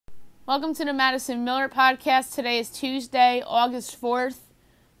Welcome to the Madison Miller Podcast. Today is Tuesday, August 4th,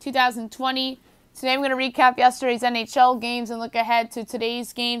 2020. Today I'm going to recap yesterday's NHL games and look ahead to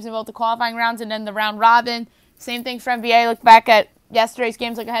today's games in both the qualifying rounds and then the round robin. Same thing for NBA. Look back at yesterday's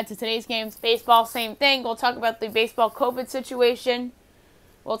games, look ahead to today's games. Baseball, same thing. We'll talk about the baseball COVID situation.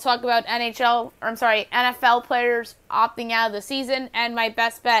 We'll talk about NFL players opting out of the season and my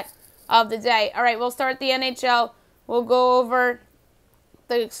best bet of the day. All right, we'll start the NHL. We'll go over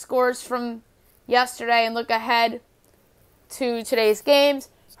the scores from yesterday and look ahead to today's games.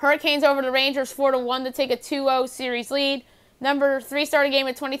 Hurricanes over the Rangers 4-1 to take a 2-0 series lead. Number 3 started the game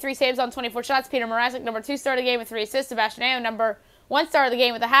with 23 saves on 24 shots, Peter Mrazek. Number 2 started the game with 3 assists, Sebastian Aho. Number 1 started the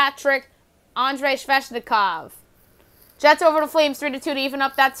game with a hat trick, Andrei Svechnikov. Jets over the Flames 3-2 to even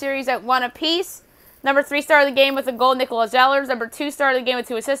up that series at 1 apiece. Number 3 started the game with a goal, Nicholas Zellers. Number 2 started the game with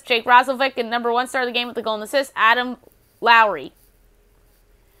 2 assists, Jake Roslovic. And number 1 started the game with a goal and assist, Adam Lowry.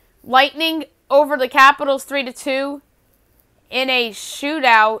 Lightning over the Capitals 3-2 in a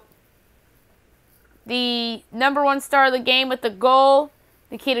shootout. The number 1 star of the game with the goal,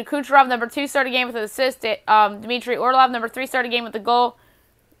 Nikita Kucherov. Number 2 started the game with an assist, Dmitry Orlov. Number 3 started the game with the goal,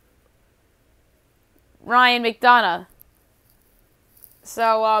 Ryan McDonough.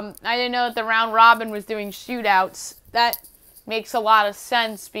 So, I didn't know that the round robin was doing shootouts. That makes a lot of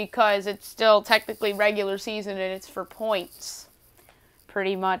sense because it's still technically regular season and it's for points.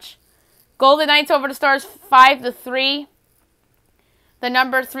 Pretty much. Golden Knights over the Stars 5-3. The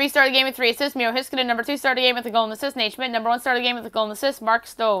number 3 started the game with 3 assists, Miro Heiskanen. Number 2 started the game with a goal and assist, Nate Schmidt. Number 1 started the game with a goal and assist, Mark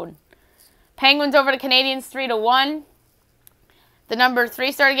Stone. Penguins over the Canadiens 3-1. The number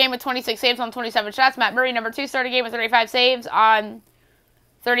 3 started the game with 26 saves on 27 shots, Matt Murray. Number 2 started the game with 35 saves on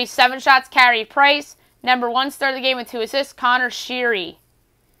 37 shots, Carey Price. Number 1 started the game with 2 assists, Connor Sheary.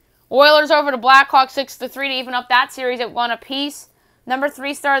 Oilers over the Blackhawks 6-3 to even up that series at 1 apiece. Number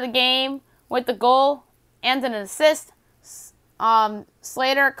 3 started the game with the goal and an assist,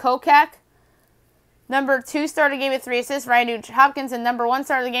 Slater Kokek. Number 2 started the game with 3 assists, Ryan Nugent-Hopkins. And number 1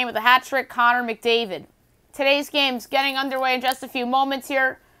 started the game with a hat trick, Connor McDavid. Today's game's getting underway in just a few moments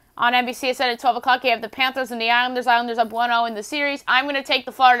here on NBC. I said at 12 o'clock, you have the Panthers and the Islanders. Islanders up 1-0 in the series. I'm going to take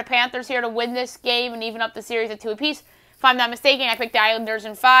the Florida Panthers here to win this game and even up the series at 2 apiece. If I'm not mistaken, I picked the Islanders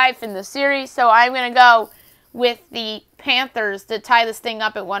in 5 in the series, so I'm going to go with the Panthers to tie this thing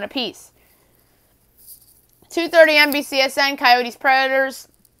up at 1 apiece. 2:30 NBCSN, Coyotes Predators.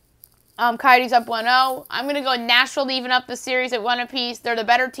 Coyotes up 1-0. I'm going to go Nashville to even up the series at 1 apiece. They're the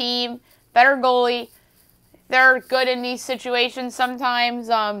better team, better goalie. They're good in these situations sometimes.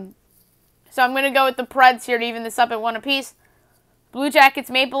 So I'm going to go with the Preds here to even this up at 1 apiece. Blue Jackets,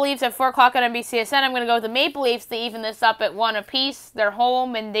 Maple Leafs at 4 o'clock on NBCSN. I'm going to go with the Maple Leafs to even this up at 1 apiece. They're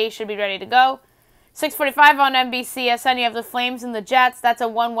home and they should be ready to go. 6:45 on NBCSN, you have the Flames and the Jets. That's a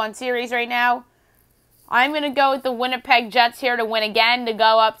 1-1 series right now. I'm going to go with the Winnipeg Jets here to win again, to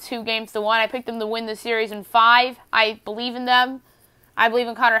go up 2-1. I picked them to win the series in 5. I believe in them. I believe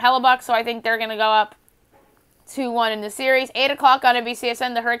in Connor Hellebuck, so I think they're going to go up 2-1 in the series. 8 o'clock on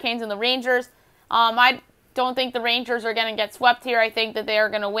NBCSN, the Hurricanes and the Rangers. I don't think the Rangers are going to get swept here. I think that they are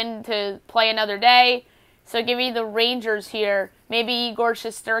going to win to play another day. So give me the Rangers here. Maybe Igor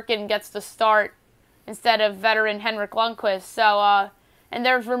Shesterkin gets the start instead of veteran Henrik Lundqvist. So, and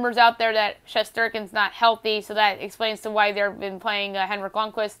there's rumors out there that Shesterkin's not healthy, so that explains to why they've been playing Henrik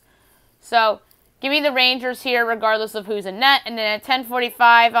Lundqvist. So, give me the Rangers here, regardless of who's in net. And then at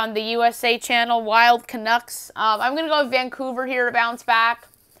 10:45 on the USA channel, Wild Canucks. I'm going to go with Vancouver here to bounce back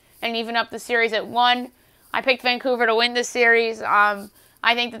and even up the series at 1. I picked Vancouver to win this series. I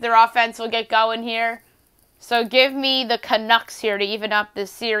think that their offense will get going here. So, give me the Canucks here to even up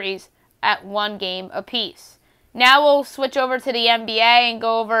this series at 1 game apiece. Now we'll switch over to the NBA and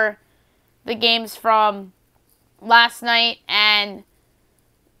go over the games from last night and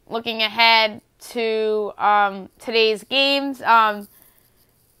looking ahead to today's games. The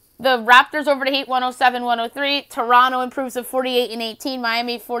Raptors over the Heat 107-103. Toronto improves to 48-18.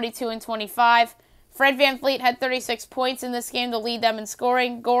 Miami 42-25. Fred VanVleet had 36 points in this game to lead them in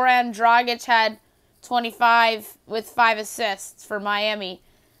scoring. Goran Dragic had 25 with 5 assists for Miami.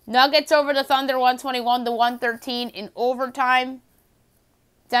 Nuggets over the Thunder 121-113 in overtime.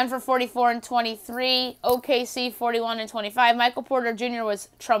 Denver 44-23. OKC 41-25. Michael Porter Jr. was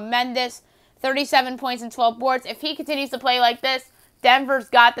tremendous. 37 points and 12 boards. If he continues to play like this, Denver's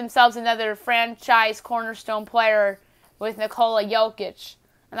got themselves another franchise cornerstone player with Nikola Jokic.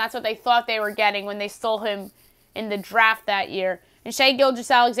 And that's what they thought they were getting when they stole him in the draft that year. And Shai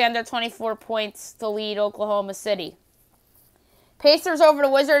Gilgeous-Alexander, 24 points to lead Oklahoma City. Pacers over the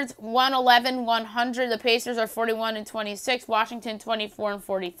Wizards, 111-100. The Pacers are 41-26. Washington,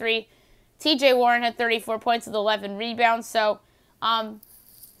 24-43. TJ Warren had 34 points with 11 rebounds, so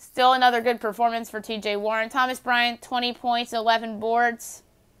still another good performance for TJ Warren. Thomas Bryant, 20 points, 11 boards.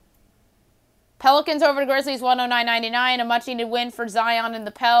 Pelicans over the Grizzlies, 109-99. A much-needed win for Zion and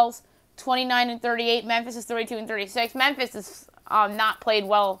the Pels, 29-38. Memphis is 32-36. Memphis has not played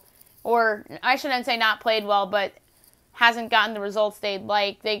well, or I shouldn't say not played well, but hasn't gotten the results they'd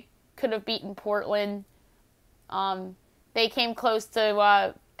like. They could have beaten Portland. They came close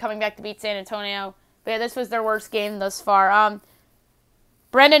to coming back to beat San Antonio. But yeah, this was their worst game thus far.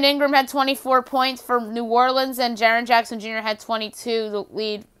 Brandon Ingram had 24 points for New Orleans, and Jaren Jackson Jr. had 22, the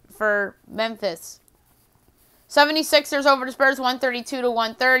lead for Memphis. 76ers over the Spurs,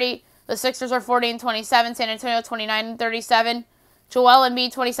 132-130. The Sixers are 40-27. San Antonio 29-37. Joel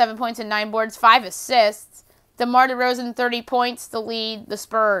Embiid 27 points and 9 boards, 5 assists. DeMar DeRozan 30 points to lead the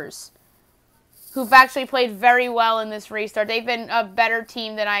Spurs, who've actually played very well in this restart. They've been a better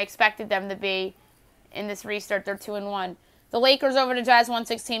team than I expected them to be in this restart. They're 2-1. The Lakers over the Jazz,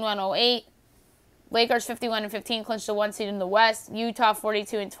 116-108. Lakers 51-15 clinched the 1 seed in the West. Utah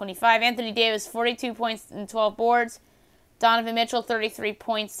 42-25. Anthony Davis 42 points and 12 boards. Donovan Mitchell 33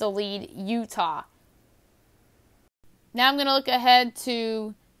 points to lead Utah. Now I'm going to look ahead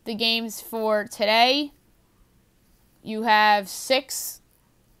to the games for today. You have 1:30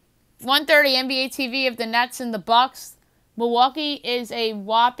 NBA TV of the Nets and the Bucks. Milwaukee is a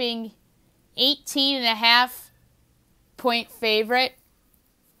whopping 18.5 point favorite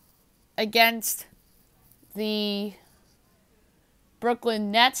against the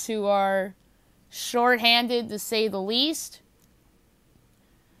Brooklyn Nets, who are shorthanded to say the least.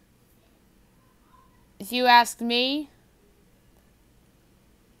 If you ask me,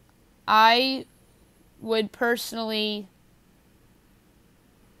 I would personally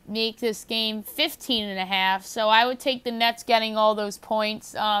make this game 15.5, so I would take the Nets getting all those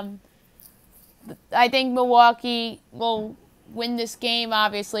points. I think Milwaukee will win this game,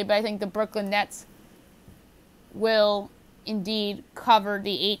 obviously, but I think the Brooklyn Nets will indeed cover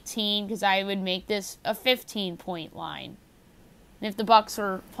the 18, because I would make this a 15-point line. And if the Bucks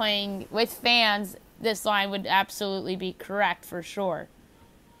were playing with fans, this line would absolutely be correct for sure.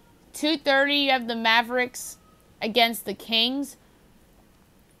 2:30, you have the Mavericks against the Kings.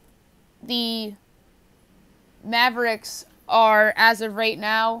 The Mavericks are, as of right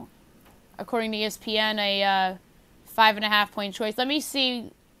now, according to ESPN, a 5.5 point choice. Let me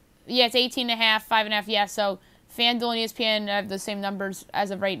see. Yeah, it's 18.5, 5.5. Yeah, so FanDuel and ESPN have the same numbers as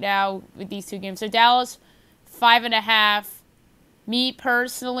of right now with these two games. So Dallas, 5.5. Me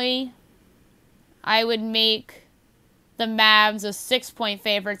personally, I would make the Mavs a 6-point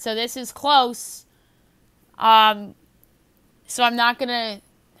favorite. So this is close. So I'm not going to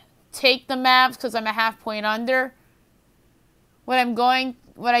take the Mavs because I'm a half point under. What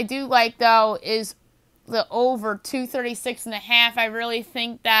I do like, though, is the over 236.5. I really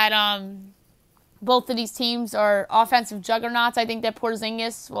think that both of these teams are offensive juggernauts. I think that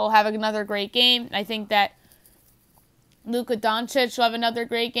Porzingis will have another great game. I think that Luka Doncic will have another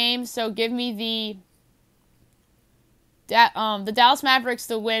great game. So give me the Dallas Mavericks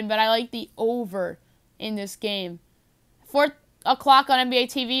to win, but I like the over in this game. 4 o'clock on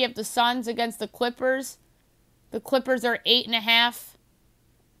NBA TV, you have the Suns against the Clippers. The Clippers are 8.5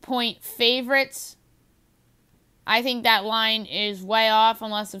 point favorites. I think that line is way off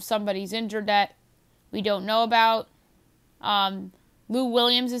unless if somebody's injured that we don't know about. Lou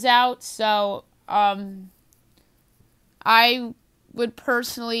Williams is out, so I would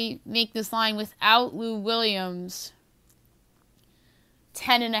personally make this line without Lou Williams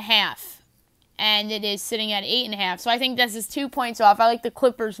 10.5. And it is sitting at 8.5. So I think this is 2 points off. I like the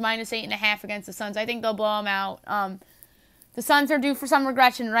Clippers minus 8.5 against the Suns. I think they'll blow them out. The Suns are due for some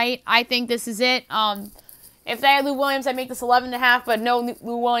regression, right? I think this is it. If they had Lou Williams, I'd make this 11.5, but no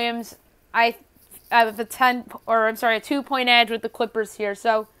Lou Williams. I have a 2-point edge with the Clippers here.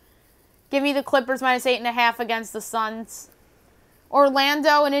 So give me the Clippers minus 8.5 against the Suns.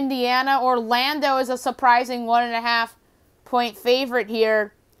 Orlando and Indiana. Orlando is a surprising 1.5 point favorite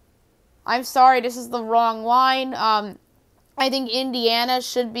here. I'm sorry, this is the wrong line. I think Indiana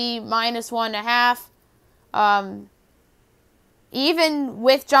should be minus 1.5. Even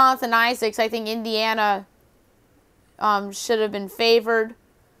with Jonathan Isaacs, I think Indiana should have been favored,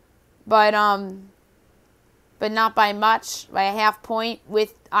 but not by much, by a half point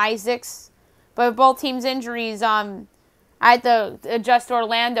with Isaacs. But with both teams' injuries, I had to adjust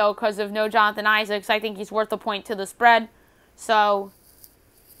Orlando because of no Jonathan Isaacs. I think he's worth a point to the spread. So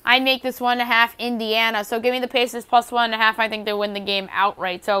I'd make this 1.5 Indiana. So give me the Pacers plus 1.5. I think they win the game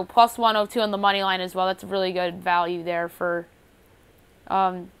outright. So plus 102 on the money line as well. That's a really good value there for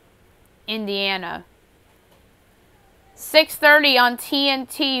Indiana. 6:30 on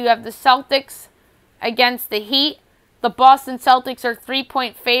TNT, you have the Celtics against the Heat. The Boston Celtics are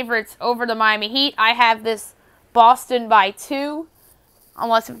 3-point favorites over the Miami Heat. I have this Boston by 2,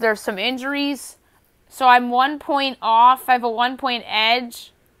 unless if there's some injuries. So I'm 1 point off. I have a 1-point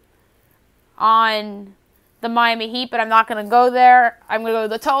edge on the Miami Heat, but I'm not going to go there. I'm going to go to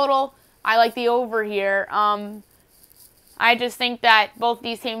the total. I like the over here. I just think that both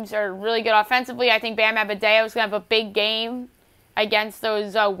these teams are really good offensively. I think Bam Adebayo is going to have a big game against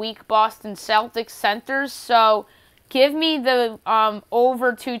those weak Boston Celtics centers. So give me the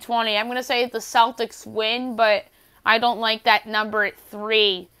over 220. I'm going to say the Celtics win, but I don't like that number at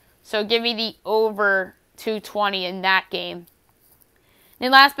 3. So give me the over 220 in that game.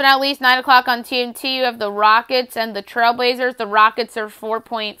 And last but not least, 9 o'clock on TNT, you have the Rockets and the Trailblazers. The Rockets are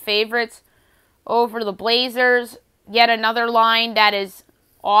 4-point favorites over the Blazers. Yet another line that is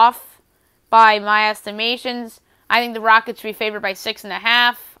off by my estimations. I think the Rockets should be favored by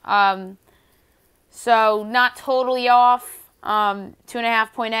 6.5. So not totally off.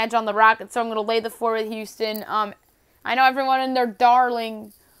 2.5 point edge on the Rockets. So I'm going to lay the 4 with Houston. I know everyone and their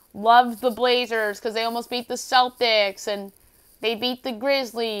darling loves the Blazers because they almost beat the Celtics and they beat the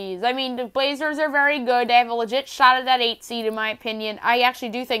Grizzlies. I mean, the Blazers are very good. They have a legit shot at that 8 seed, in my opinion. I actually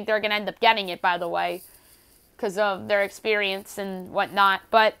do think they're going to end up getting it, by the way, because of their experience and whatnot.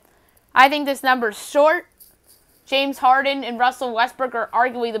 But I think this number's short. James Harden and Russell Westbrook are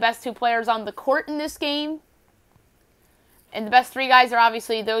arguably the best 2 players on the court in this game. And the best 3 guys are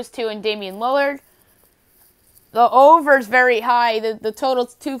obviously those 2 and Damian Lillard. The over is very high. The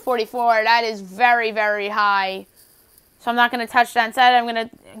total's 244. That is very, very high. So I'm not going to touch that. Instead, I'm going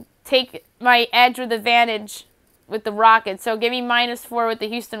to take my edge with advantage with the Rockets. So give me -4 with the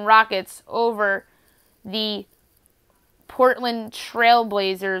Houston Rockets over the Portland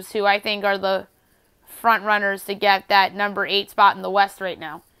Trailblazers, who I think are the front runners to get that number 8 spot in the West right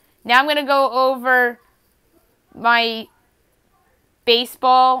now. Now I'm going to go over my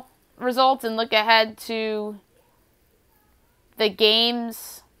baseball results and look ahead to the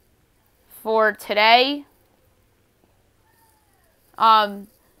games for today.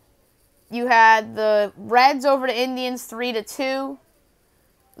 You had the Reds over the Indians 3-2.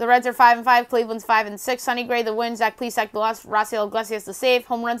 The Reds are 5-5. Cleveland's 5-6. Sonny Gray the win. Zach Plesac the loss. Rafael Iglesias the save.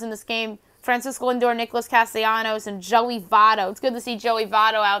 Home runs in this game: Francisco Lindor, Nicholas Castellanos, and Joey Votto. It's good to see Joey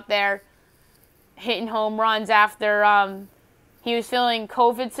Votto out there hitting home runs after he was feeling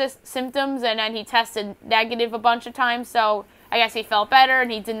COVID symptoms, and then he tested negative a bunch of times. So I guess he felt better,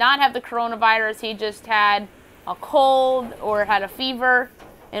 and he did not have the coronavirus. He just had a cold or had a fever,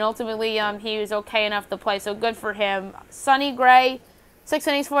 and ultimately he was okay enough to play. So good for him. Sonny Gray, 6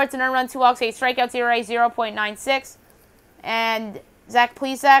 innings, 4 hits, an earned run, 2 walks, 8 strikeouts, ERA 0.96. And Zach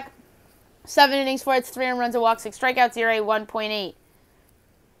Plesac, 7 innings, 4 hits, 3 earned runs, 2 walks, 6 strikeouts, ERA 1.8.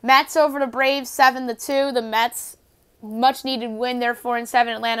 Mets over the Braves 7-2. The Mets, much needed win. They're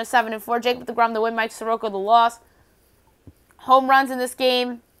 4-7. Atlanta 7-4. Jacob deGrom the win. Mike Soroka the loss. Home runs in this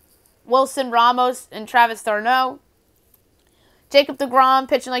game: Wilson Ramos and Travis d'Arnaud. Jacob deGrom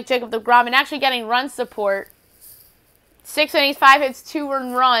pitching like Jacob deGrom and actually getting run support. 6 innings, 5 hits, 2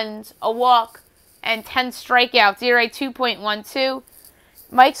 earned runs, a walk, and 10 strikeouts. ERA 2.12.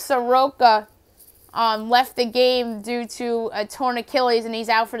 Mike Soroka left the game due to a torn Achilles, and he's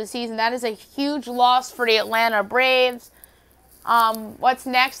out for the season. That is a huge loss for the Atlanta Braves. What's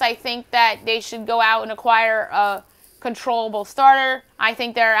next? I think that they should go out and acquire a controllable starter. I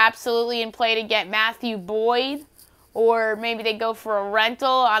think they're absolutely in play to get Matthew Boyd, or maybe they go for a rental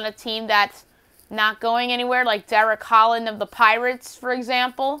on a team that's not going anywhere, like Derek Holland of the Pirates, for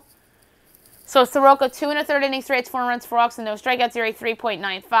example. So Soroka, 2 1/3 innings, 3 hits, 4 runs, 4 walks, and no strikeouts, ERA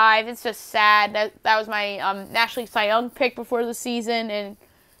 3.95. It's just sad. That was my National League Cy Young pick before the season, and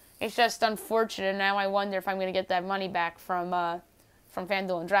it's just unfortunate. Now I wonder if I'm going to get that money back from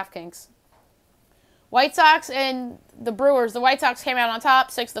FanDuel and DraftKings. White Sox and the Brewers. The White Sox came out on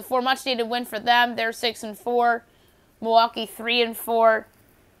top, 6-4. Much needed win for them. They're 6-4. Milwaukee 3-4.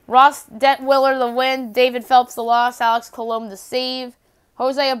 Ross Detwiller the win. David Phelps the loss. Alex Colomé the save.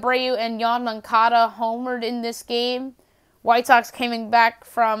 Jose Abreu and Yoan Moncada homered in this game. White Sox coming back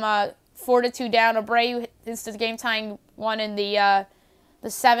from 4-2 down. Abreu hits the game tying one in the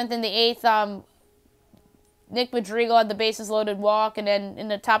 7th and the 8th. Nick Madrigal had the bases loaded walk, and then in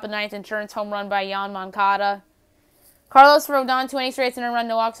the top of the 9th, insurance home run by Yoan Moncada. Carlos Rodon, 20 straights and a run,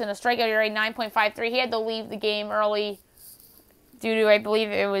 no walks, and a strikeout ERA 9.53. He had to leave the game early due to, I believe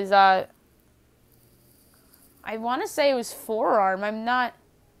it was, I want to say it was forearm. I'm not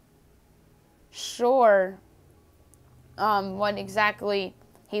sure what exactly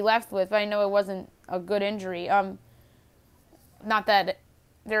he left with. But I know it wasn't a good injury. Not that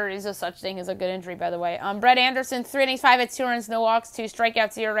there is a such thing as a good injury, by the way. Brett Anderson, 3 innings, 5 hits, 2 runs, no walks, 2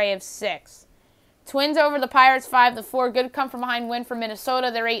 strikeouts, ERA of 6. Twins over the Pirates, 5-4. Good come from behind win for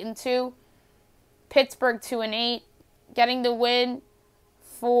Minnesota. They're 8-2. Pittsburgh 2-8. Getting the win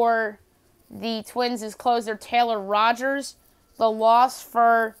for the Twins is closer Taylor Rogers. The loss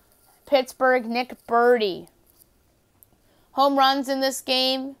for Pittsburgh, Nick Birdy. Home runs in this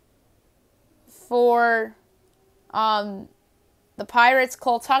game for the Pirates,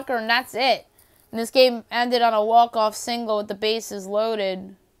 Cole Tucker, and that's it. And this game ended on a walk-off single with the bases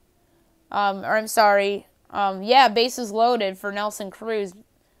loaded. Bases loaded for Nelson Cruz.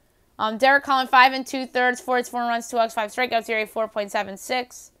 Derek Collin, 5 2/3, 4 hits, 4 runs, 2 walks, 5 strikeouts, ERA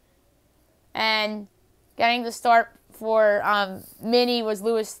 4.76. And getting the start for Minnie was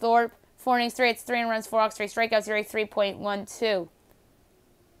Lewis Thorpe. 4 innings, 3 hits, 3 runs, 4 walks, 3 strikeouts, ERA 3.12.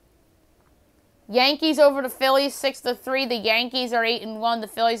 Yankees over the Phillies, 6-3. The Yankees are 8-1. The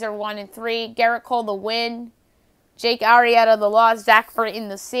Phillies are 1-3. Garrett Cole the win. Jake Arrieta the loss. Zach Britton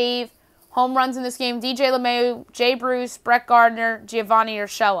the save. Home runs in this game: DJ LeMahieu, Jay Bruce, Brett Gardner, Giovanni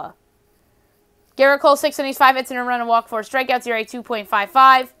Urshela. Garrett Cole, 6 innings, 5 hits, and a run, and walk, 4 strikeouts, ERA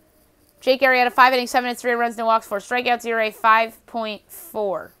 2.55. Jake Arrieta, 5 innings, 7 hits, 3 runs, no walks, 4 strikeouts, ERA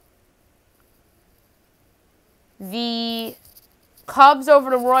 5.4. The Cubs over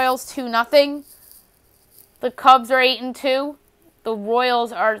the Royals, 2-0. The Cubs are 8-2. The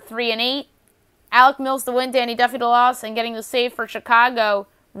Royals are 3-8. Alec Mills the win, Danny Duffy the loss, and getting the save for Chicago,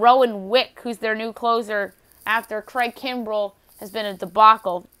 Rowan Wick, who's their new closer after Craig Kimbrell has been a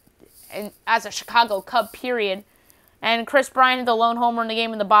debacle as a Chicago Cub, period. And Chris Bryant had the lone homer in the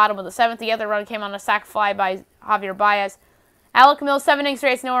game in the bottom of the 7th. The other run came on a sac fly by Javier Baez. Alec Mills, 7 innings, 3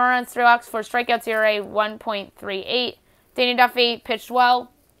 hits, no runs, 3 walks, 4 strikeouts, ERA 1.38. Danny Duffy pitched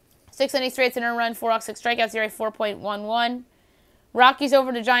well. 6 innings, 3 hits, and a run, 4 walks, 6 strikeouts, ERA 4.11. Rockies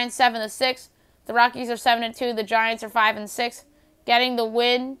over the Giants, 7-6. The Rockies are 7-2. The Giants are 5-6. Getting the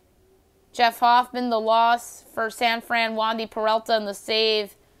win, Jeff Hoffman. The loss for San Fran, Wandy Peralta, and the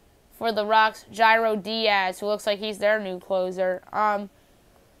save for the Rocks, Jairo Diaz, who looks like he's their new closer.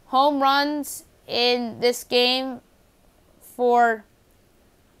 Home runs in this game for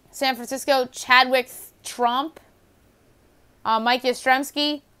San Francisco: Chadwick Trump, Mike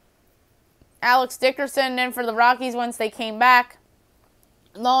Yastrzemski, Alex Dickerson, and then for the Rockies, once they came back,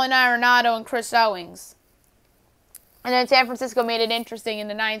 Nolan Arenado and Chris Owings. And then San Francisco made it interesting in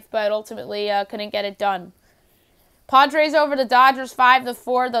the 9th, but ultimately couldn't get it done. Padres over the Dodgers,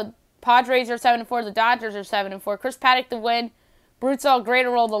 5-4. The Padres are 7-4. The Dodgers are 7-4. Chris Paddock the win. Brutal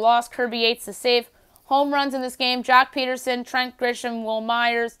Graterol the loss. Kirby Yates the save. Home runs in this game: Jock Peterson, Trent Grisham, Will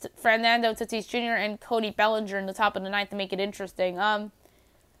Myers, Fernando Tatis Jr., and Cody Bellinger in the top of the 9th to make it interesting.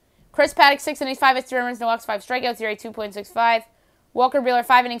 Chris Paddock, 6 innings, 5 hits, 3 runs, no walks, 5 strikeouts, ERA 2.65. Walker Buehler,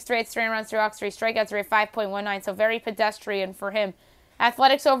 5 innings, 3 hits, 3 runs, 3 walks, 3 strikeouts, ERA 5.19. So very pedestrian for him.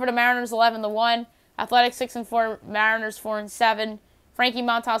 Athletics over the Mariners, 11-1. Athletics 6-4. Mariners 4-7. Frankie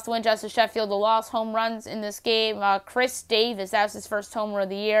Montas to win. Justice Sheffield the loss. Home runs in this game: Chris Davis, that was his first homer of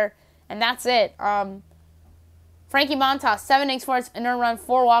the year, and that's it. Frankie Montas, 7 innings, 4 hits, an earned run,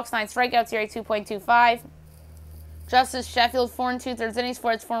 4 walks, 9 strikeouts, ERA 2.25. Justice Sheffield, 4 2/3 innings,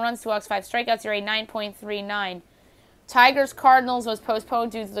 4 hits, 4 runs, 2 walks, 5 strikeouts, ERA 9.39. Tigers Cardinals was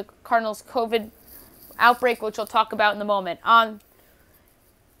postponed due to the Cardinals' COVID outbreak, which we'll talk about in a moment.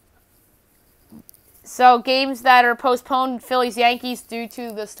 So games that are postponed: Phillies Yankees due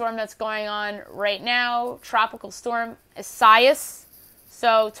to the storm that's going on right now, Tropical Storm Isaias.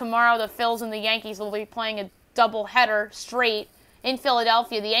 So tomorrow the Phils and the Yankees will be playing a doubleheader straight in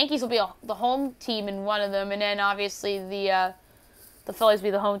Philadelphia. The Yankees will be the home team in one of them, and then obviously the Phillies will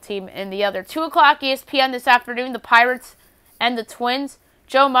be the home team in the other. 2 o'clock ESPN this afternoon, the Pirates and the Twins.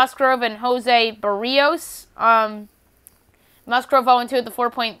 Joe Musgrove and Jose Barrios. Musgrove 0-2 with a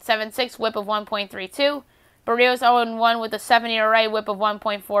 4.76 whip of 1.32. Barrios 0-1 with a 7 ERA whip of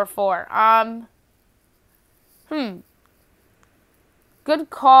 1.44. Good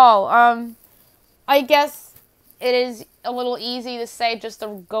call. I guess it is a little easy to say just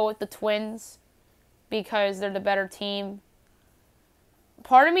to go with the Twins because they're the better team.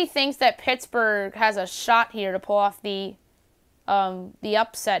 Part of me thinks that Pittsburgh has a shot here to pull off the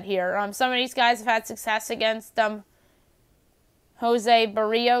upset here. Some of these guys have had success against Jose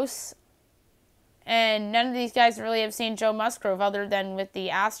Barrios, and none of these guys really have seen Joe Musgrove other than with the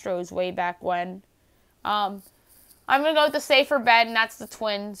Astros way back when. I'm going to go with the safer bet, and that's the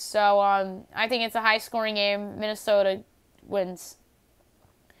Twins. So I think it's a high-scoring game. Minnesota wins.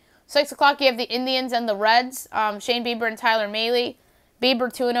 6 o'clock, you have the Indians and the Reds. Shane Bieber and Tyler Mahle. Bieber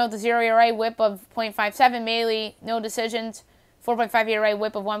 2-0 with a 0 ERA, whip of .57. Maley, no decisions, 4.5 ERA,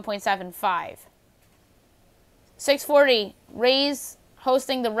 whip of 1.75. 6:40, Rays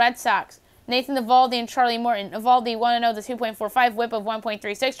hosting the Red Sox. Nathan Eovaldi and Charlie Morton. Eovaldi 1-0 with a 2.45, whip of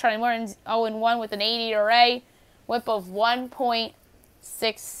 1.36. Charlie Morton 0-1 with an 8 ERA, whip of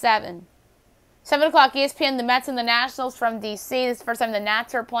 1.67. 7 o'clock, ESPN, the Mets and the Nationals from D.C. This is the first time the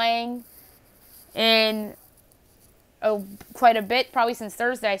Nats are playing in quite a bit, probably since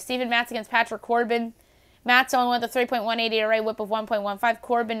Thursday. Steven Matz against Patrick Corbin. Matz only with a 3.18 ERA, whip of 1.15.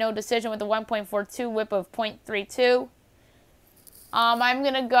 Corbin, no decision with a 1.42, whip of .32. I'm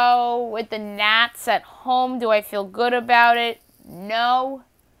going to go with the Nats at home. Do I feel good about it? No.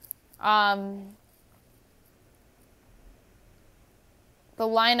 The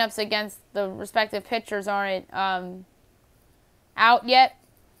lineups against the respective pitchers aren't out yet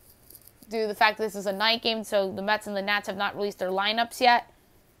due to the fact that this is a night game, so the Mets and the Nats have not released their lineups yet.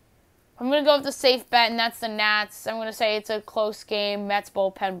 I'm going to go with the safe bet, and that's the Nats. I'm going to say it's a close game. Mets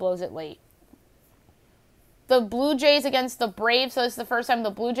bullpen blows it late. The Blue Jays against the Braves, so this is the first time the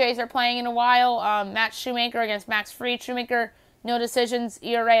Blue Jays are playing in a while. Matt Shoemaker against Max Fried. Shoemaker, no decisions,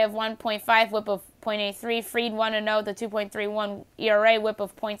 ERA of 1.5, whip of .83. Fried 1-0, the 2.31 ERA, whip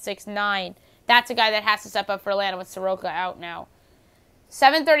of .69. That's a guy that has to step up for Atlanta with Soroka out now.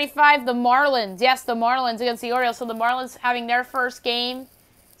 7:35, the Marlins. Yes, the Marlins against the Orioles. So the Marlins having their first game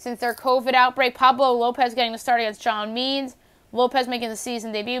since their COVID outbreak. Pablo Lopez getting the start against John Means. Lopez making the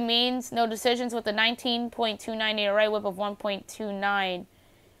season debut. Means, no decisions with a 19.29 ERA, whip of 1.29.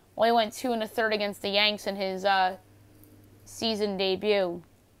 Well, he went 2 1/3 against the Yanks in his season debut.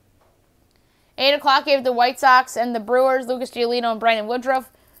 8 o'clock gave the White Sox and the Brewers. Lucas Giolito and Brandon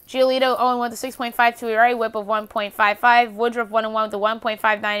Woodruff. Giolito 0-1 with a 6.52 ERA, whip of 1.55. Woodruff 1-1 with a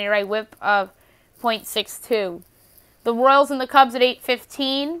 1.59 ERA, whip of .62. The Royals and the Cubs at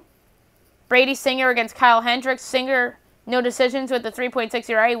 8:15. Brady Singer against Kyle Hendricks. Singer, no decisions with a 3.6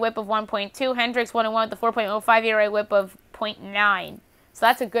 ERA, whip of 1.2. Hendricks 1-1 with a 4.05 ERA, whip of .9. So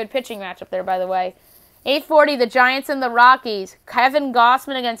that's a good pitching matchup there, by the way. 8:40, the Giants and the Rockies. Kevin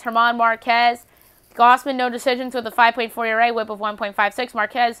Gausman against German Marquez. Gausman, no decisions with a 5.4 ERA, whip of 1.56.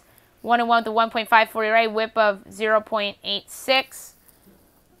 Marquez, 1-1 with a 1.54 ERA, whip of 0.86.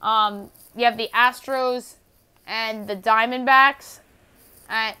 You have the Astros and the Diamondbacks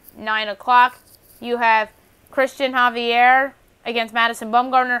at 9 o'clock. You have Christian Javier against Madison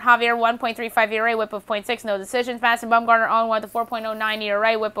Bumgarner. Javier, 1.35 ERA, whip of .6, no decisions. Madison Bumgarner on with a 4.09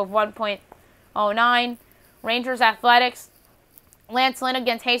 ERA, whip of 1.09. Rangers Athletics. Lance Lynn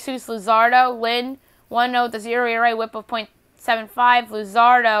against Jesus Luzardo. Lynn, 1-0 with a 0 ERA, whip of .75.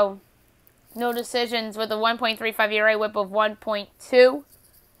 Luzardo, no decisions with a 1.35 ERA, whip of 1.2. You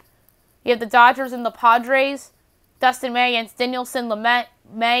have the Dodgers and the Padres. Dustin May against Dinelson Lamet.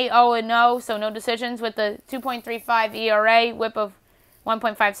 May 0-0, so no decisions with the 2.35 ERA, whip of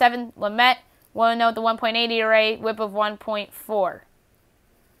 1.57. Lamet, 1-0 with the 1.8 ERA, whip of 1.4.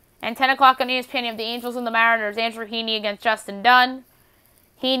 And 10 o'clock on ESPN, you have the Angels and the Mariners. Andrew Heaney against Justin Dunn.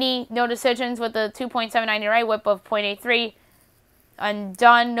 Heaney, no decisions with the 2.79 ERA, whip of .83. And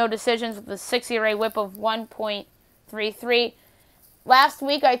Dunn, no decisions with the 6 ERA, whip of 1.33. Last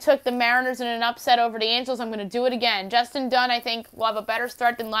week, I took the Mariners in an upset over the Angels. I'm going to do it again. Justin Dunn, I think, will have a better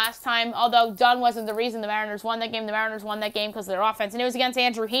start than last time. Although Dunn wasn't the reason the Mariners won that game. The Mariners won that game because of their offense. And it was against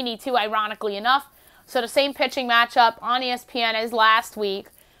Andrew Heaney, too, ironically enough. So the same pitching matchup on ESPN as last week.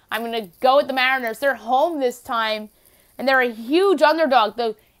 I'm going to go with the Mariners. They're home this time, and they're a huge underdog.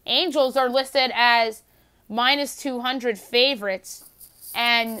 The Angels are listed as minus 200 favorites,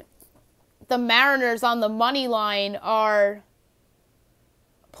 and the Mariners on the money line are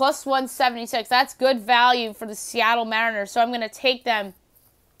plus 176. That's good value for the Seattle Mariners, so I'm going to take them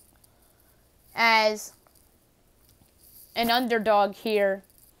as an underdog here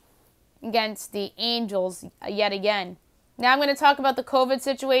against the Angels yet again. Now I'm going to talk about the COVID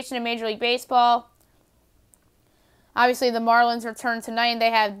situation in Major League Baseball. Obviously, the Marlins return tonight, and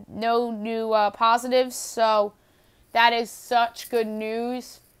they have no new positives, so that is such good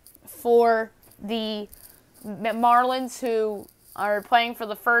news for the Marlins, who are playing for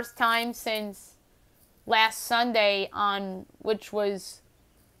the first time since last Sunday, which was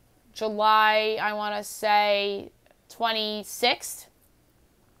July, I want to say, 26th.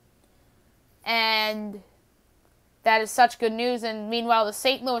 And that is such good news. And meanwhile, the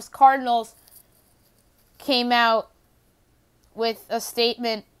St. Louis Cardinals came out with a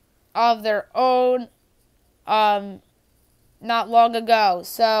statement of their own not long ago.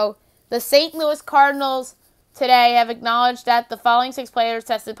 So the St. Louis Cardinals today have acknowledged that the following 6 players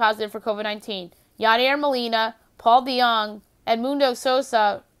tested positive for COVID-19. Yadier Molina, Paul DeJong, Edmundo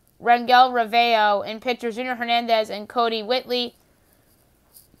Sosa, Rangel Reveo, and pitchers Junior Hernandez and Cody Whitley.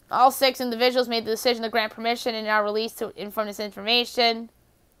 All 6 individuals made the decision to grant permission and are released to inform this information.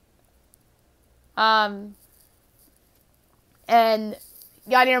 And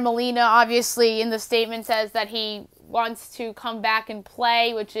Yadier Molina, obviously, in the statement says that he wants to come back and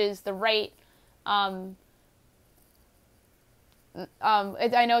play, which is the right. I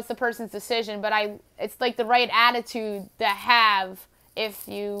know it's the person's decision, but it's like the right attitude to have if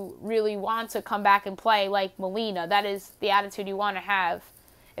you really want to come back and play, like Molina. That is the attitude you want to have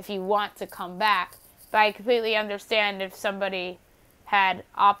if you want to come back. But I completely understand if somebody had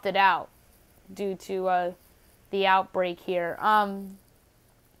opted out due to the outbreak here.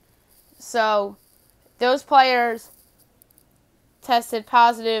 So those players tested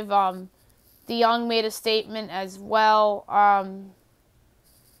positive. DeYoung made a statement as well.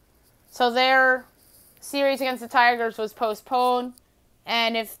 So their series against the Tigers was postponed.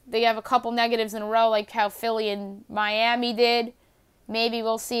 And if they have a couple negatives in a row, like how Philly and Miami did, maybe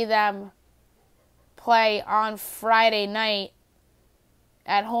we'll see them play on Friday night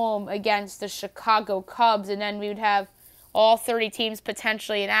at home against the Chicago Cubs. And then we would have all 30 teams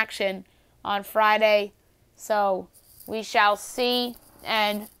potentially in action on Friday. So we shall see.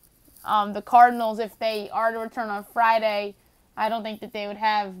 And the Cardinals, if they are to return on Friday, I don't think that they would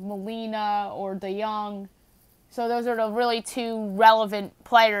have Molina or DeYoung. So those are the really 2 relevant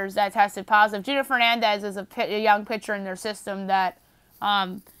players that tested positive. Junior Hernandez is a young pitcher in their system that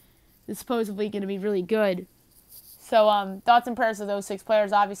is supposedly going to be really good. So thoughts and prayers to those 6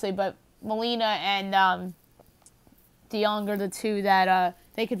 players, obviously. But Molina and DeYoung are the 2 that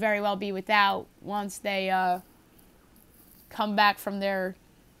they could very well be without once they come back from their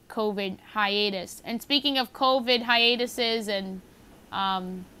COVID hiatus. And speaking of COVID hiatuses and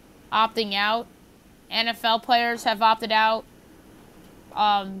opting out, NFL players have opted out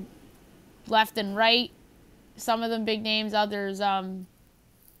left and right. Some of them big names, others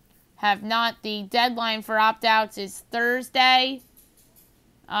have not. The deadline for opt-outs is Thursday.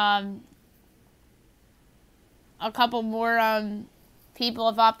 A couple more people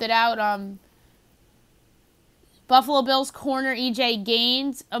have opted out. Buffalo Bills corner E.J.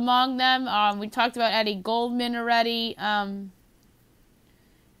 Gaines among them. We talked about Eddie Goldman already.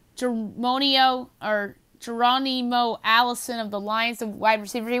 Geronimo Allison of the Lions, the wide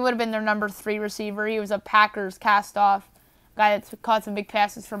receiver. He would have been their number 3 receiver. He was a Packers cast-off guy that caught some big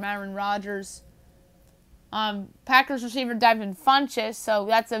passes from Aaron Rodgers. Packers receiver Devin Funchess, so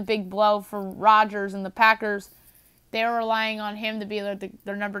that's a big blow for Rodgers and the Packers. They're relying on him to be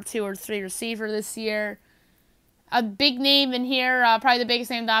their number 2 or 3 receiver this year. A big name in here, probably the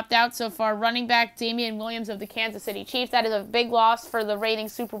biggest name to opt out so far, running back Damian Williams of the Kansas City Chiefs. That is a big loss for the reigning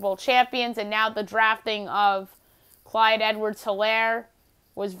Super Bowl champions, and now the drafting of Clyde Edwards-Helaire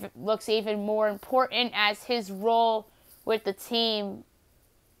looks even more important as his role with the team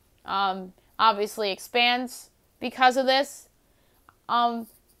obviously expands because of this.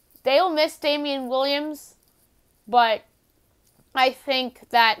 They'll miss Damian Williams, but I think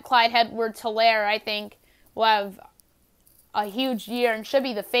that Clyde Edwards-Helaire, will have a huge year and should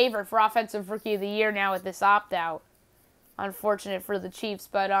be the favorite for Offensive Rookie of the Year now with this opt-out. Unfortunate for the Chiefs,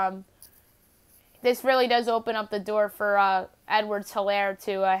 but this really does open up the door for Edwards-Helaire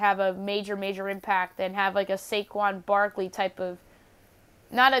to have a major, major impact and have like a Saquon Barkley type of,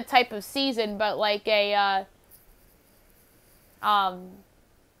 not a type of season, but like a,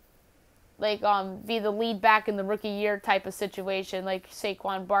 be the lead back in the rookie year type of situation like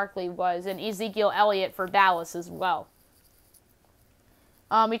Saquon Barkley was, and Ezekiel Elliott for Dallas as well.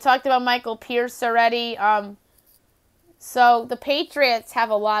 We talked about Michael Pierce already. So the Patriots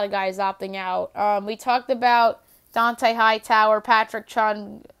have a lot of guys opting out. We talked about Dante Hightower, Patrick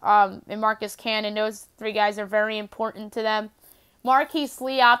Chung, and Marcus Cannon. Those 3 guys are very important to them. Marquise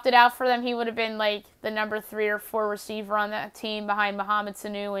Lee opted out for them. He would have been like the number 3 or 4 receiver on that team behind Mohamed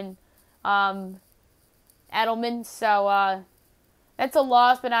Sanu and Edelman. So that's a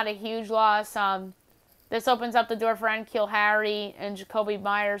loss, but not a huge loss. This opens up the door for N'Keal Harry and Jacoby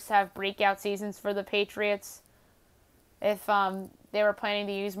Myers to have breakout seasons for the Patriots if they were planning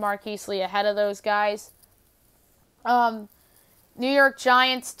to use Marquise Lee ahead of those guys. New York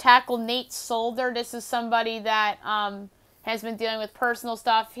Giants tackle Nate Solder. This is somebody that has been dealing with personal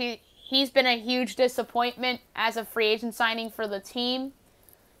stuff. He's been a huge disappointment as a free agent signing for the team.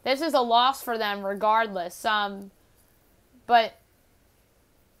 This is a loss for them regardless. But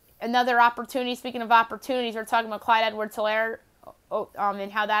another opportunity, speaking of opportunities, we're talking about Clyde Edwards-Helaire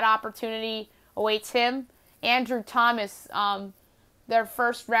and how that opportunity awaits him. Andrew Thomas their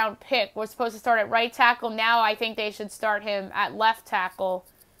first-round pick was supposed to start at right tackle. Now I think they should start him at left tackle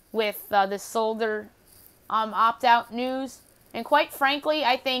with the Solder opt-out news. And quite frankly,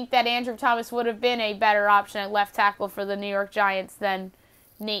 I think that Andrew Thomas would have been a better option at left tackle for the New York Giants than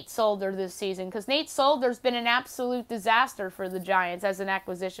Nate Solder this season. Because Nate Solder's been an absolute disaster for the Giants as an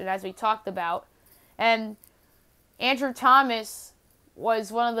acquisition, as we talked about. And Andrew Thomas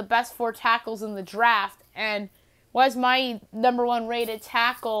was one of the best 4 tackles in the draft and was my number 1 rated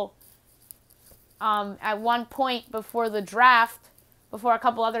tackle at one point before the draft, before a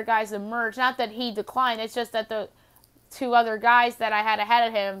couple other guys emerged. Not that he declined, it's just that the 2 other guys that I had ahead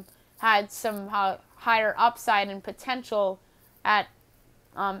of him had some higher upside and potential at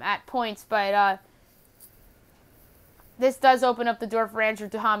points. But this does open up the door for Andrew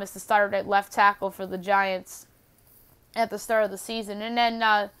Thomas to start at left tackle for the Giants at the start of the season. And then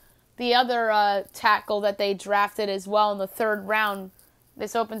the other tackle that they drafted as well in the 3rd round,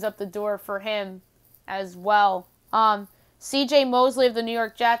 this opens up the door for him as well. C.J. Mosley of the New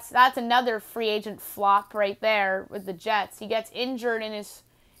York Jets, that's another free agent flop right there with the Jets. He gets injured in his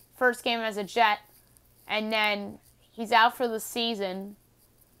first game as a Jet, and then he's out for the season,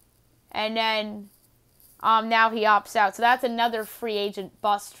 and then now he opts out. So that's another free agent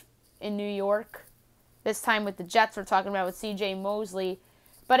bust in New York. This time with the Jets we're talking about with C.J. Mosley.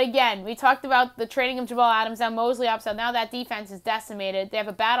 But again, we talked about the trading of Jamal Adams. Now Mosley opts out. Now that defense is decimated. They have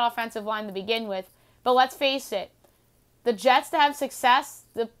a bad offensive line to begin with. But let's face it, the Jets to have success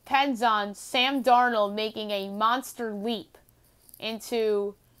depends on Sam Darnold making a monster leap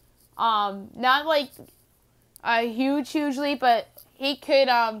into, not like a huge leap, but he could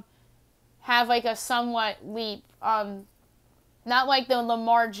have like a somewhat leap. Not like the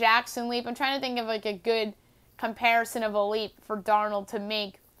Lamar Jackson leap. I'm trying to think of like a good comparison of a leap for Darnold to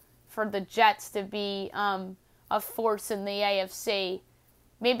make for the Jets to be a force in the AFC.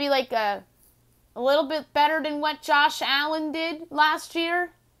 Maybe like a little bit better than what Josh Allen did last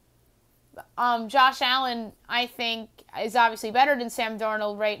year. Josh Allen, I think, is obviously better than Sam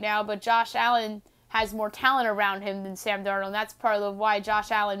Darnold right now, but Josh Allen has more talent around him than Sam Darnold, and that's part of why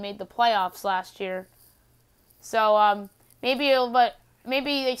Josh Allen made the playoffs last year. So maybe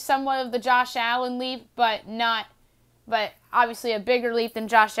like somewhat of the Josh Allen leap, but obviously a bigger leap than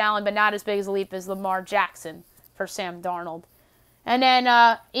Josh Allen, but not as big as a leap as Lamar Jackson for Sam Darnold. And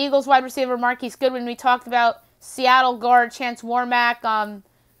then Eagles wide receiver Marquise Goodwin, we talked about. Seattle guard Chance Warmack.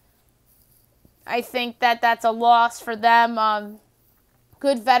 I think that's a loss for them.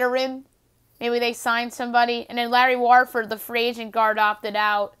 Good veteran. Maybe they signed somebody. And then Larry Warford, the free agent guard, opted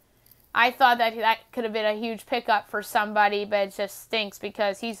out. I thought that could have been a huge pickup for somebody, but it just stinks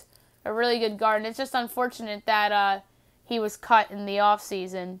because he's a really good guard. And it's just unfortunate that he was cut in the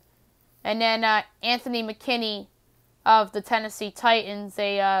offseason. And then Anthony McKinney of the Tennessee Titans,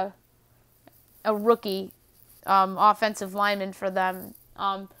 a rookie offensive lineman for them.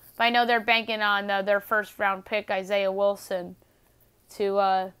 But I know they're banking on their first-round pick, Isaiah Wilson,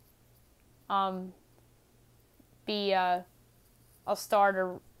 to be a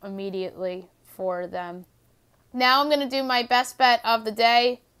starter immediately for them. Now I'm going to do my best bet of the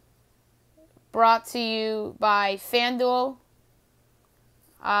day, brought to you by FanDuel.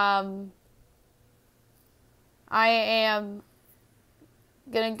 I am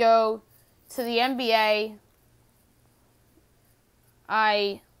going to go to the NBA.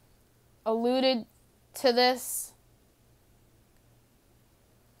 I alluded to this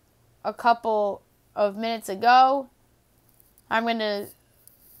a couple of minutes ago. I'm going to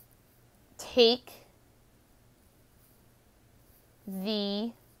take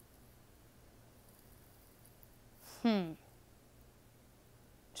the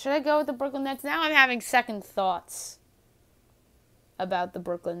Should I go with the Brooklyn Nets? Now I'm having second thoughts about the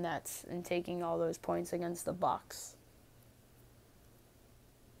Brooklyn Nets and taking all those points against the Bucks.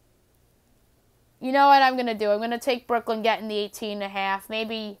 You know what I'm going to do? I'm going to take Brooklyn getting the 18.5.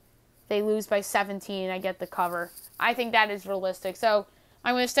 Maybe they lose by 17 and I get the cover. I think that is realistic. So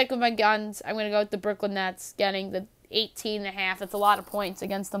I'm going to stick with my guns. I'm going to go with the Brooklyn Nets getting the 18.5. That's a lot of points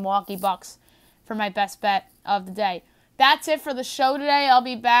against the Milwaukee Bucks for my best bet of the day. That's it for the show today. I'll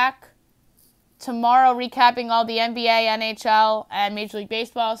be back tomorrow recapping all the NBA, NHL, and Major League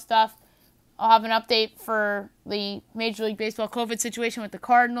Baseball stuff. I'll have an update for the Major League Baseball COVID situation with the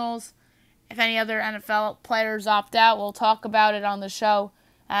Cardinals. If any other NFL players opt out, we'll talk about it on the show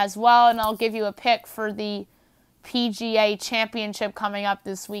as well. And I'll give you a pick for the PGA Championship coming up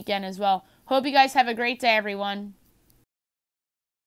this weekend as well. Hope you guys have a great day, everyone.